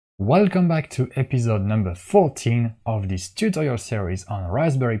Welcome back to episode number 14 of this tutorial series on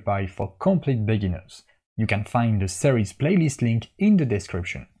Raspberry Pi for complete beginners. You can find the series playlist link in the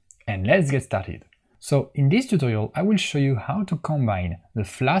description. And let's get started. So in this tutorial I will show you how to combine the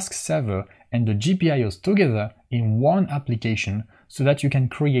Flask server and the GPIOs together in one application so that you can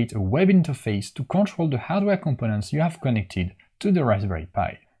create a web interface to control the hardware components you have connected to the Raspberry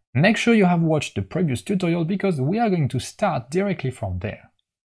Pi. Make sure you have watched the previous tutorial because we are going to start directly from there.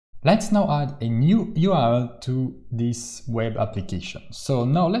 Let's now add a new URL to this web application. So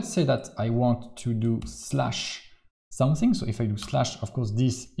now let's say that I want to do slash something. So if I do slash, of course,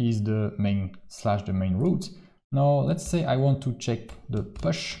 this is the main slash, the main root. Now let's say I want to check the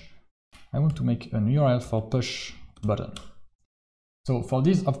push. I want to make an URL for push button. So for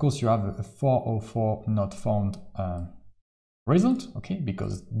this, of course, you have a 404 not found result, okay,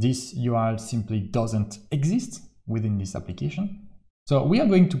 because this URL simply doesn't exist within this application. So we are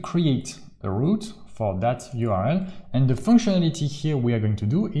going to create a root for that URL, and the functionality here we are going to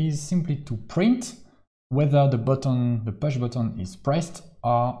do is simply to print whether the push button is pressed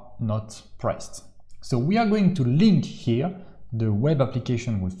or not pressed. So we are going to link here the web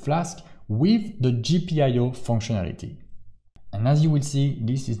application with Flask with the GPIO functionality. And as you will see,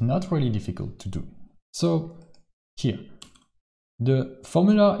 this is not really difficult to do. So here, the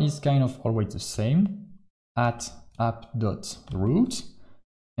formula is kind of always the same, at app.root,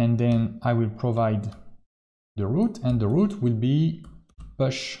 and then I will provide the root, and the root will be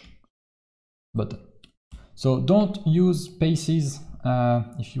push button. So don't use spaces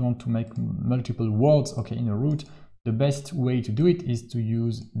if you want to make multiple words, okay, in a root. The best way to do it is to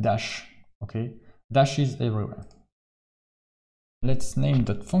use dash, okay, dashes everywhere. Let's name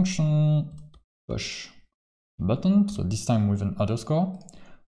that function push button, so this time with an underscore.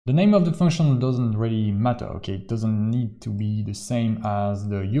 The name of the function doesn't really matter, okay? It doesn't need to be the same as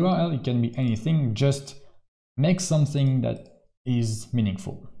the URL. It can be anything, just make something that is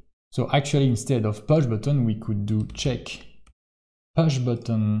meaningful. So actually, instead of push button, we could do check push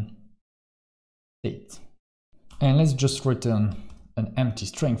button state. And let's just return an empty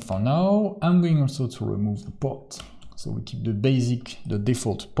string for now. I'm going also to remove the port. So we keep the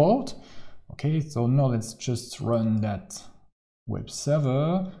default port. Okay, so now let's just run that web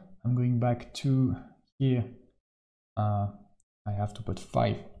server. I'm going back to here. I have to put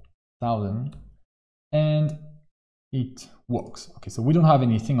 5,000 and it works. Okay, so we don't have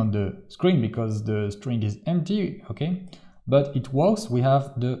anything on the screen because the string is empty, okay, but it works. We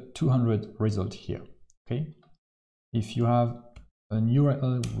have the 200 result here, okay. If you have an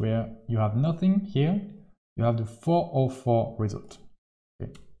URL where you have nothing here, you have the 404 result,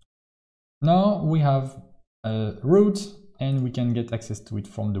 okay. Now we have a root and we can get access to it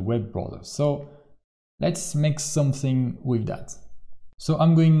from the web browser. So let's make something with that. So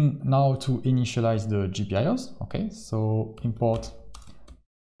I'm going now to initialize the GPIOs. Okay, so import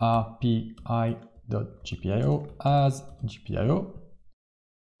rpi.gpio as GPIO.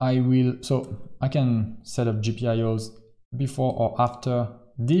 So I can set up GPIOs before or after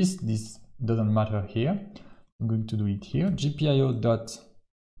this. This doesn't matter here. I'm going to do it here.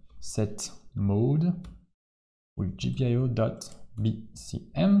 GPIO.setMode with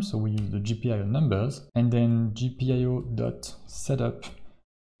GPIO.bcm, so we use the GPIO numbers, and then GPIO.setup,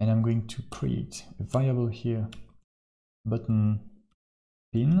 and I'm going to create a variable here, button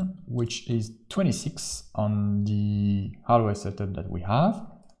pin, which is 26 on the hardware setup that we have.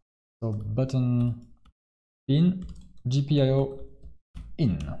 So button pin GPIO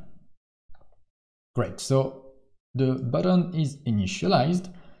in. Great, so the button is initialized,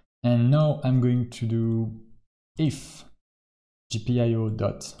 and now I'm going to do if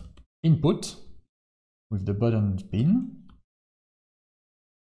GPIO.input with the button pin,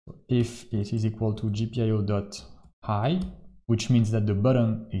 if it is equal to GPIO.high, which means that the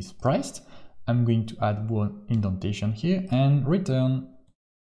button is pressed, I'm going to add one indentation here and return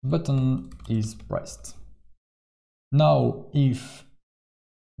button is pressed. Now if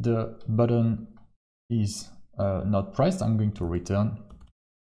the button is not pressed, I'm going to return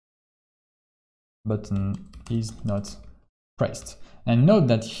button is not pressed. And note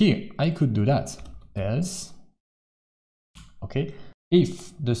that here I could do that, else, okay,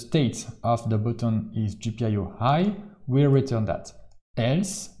 if the state of the button is GPIO high, we'll return that,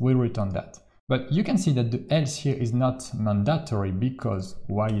 else we'll return that. But you can see that the else here is not mandatory, because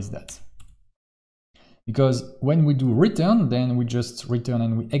why is that? Because when we do return, then we just return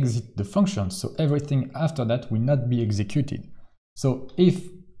and we exit the function, so everything after that will not be executed. So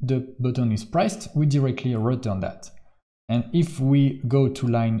if the button is pressed, we directly return that. And if we go to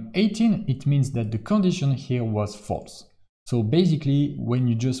line 18, it means that the condition here was false. So basically, when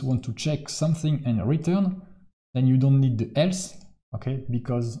you just want to check something and return, then you don't need the else, okay,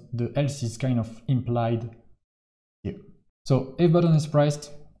 because the else is kind of implied here. So if button is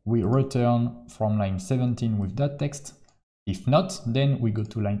pressed, we return from line 17 with that text. If not, then we go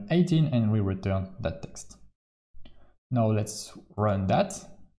to line 18 and we return that text. Now let's run that,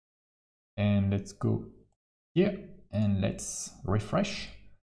 and let's go here and let's refresh.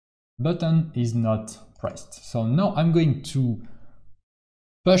 Button is not pressed. So now I'm going to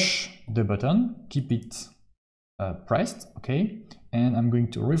push the button, keep it pressed, okay, and I'm going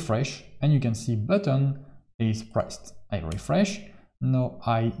to refresh, and you can see button is pressed. I refresh, now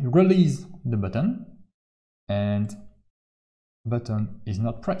I release the button, and button is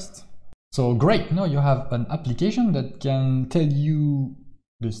not pressed. So great, now you have an application that can tell you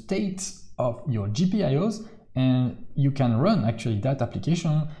the state of your GPIOs, and you can run actually that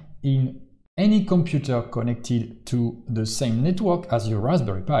application in any computer connected to the same network as your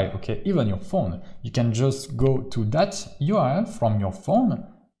Raspberry Pi, okay, even your phone. You can just go to that URL from your phone.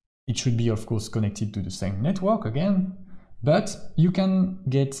 It should be, of course, connected to the same network again, but you can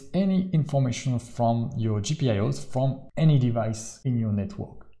get any information from your GPIOs from any device in your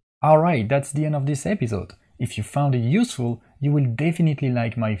network. Alright, that's the end of this episode. If you found it useful, you will definitely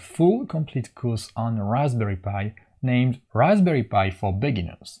like my full complete course on Raspberry Pi named Raspberry Pi for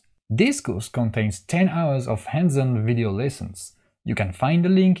Beginners. This course contains 10 hours of hands-on video lessons. You can find the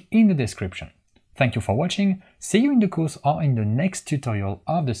link in the description. Thank you for watching, see you in the course or in the next tutorial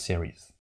of the series.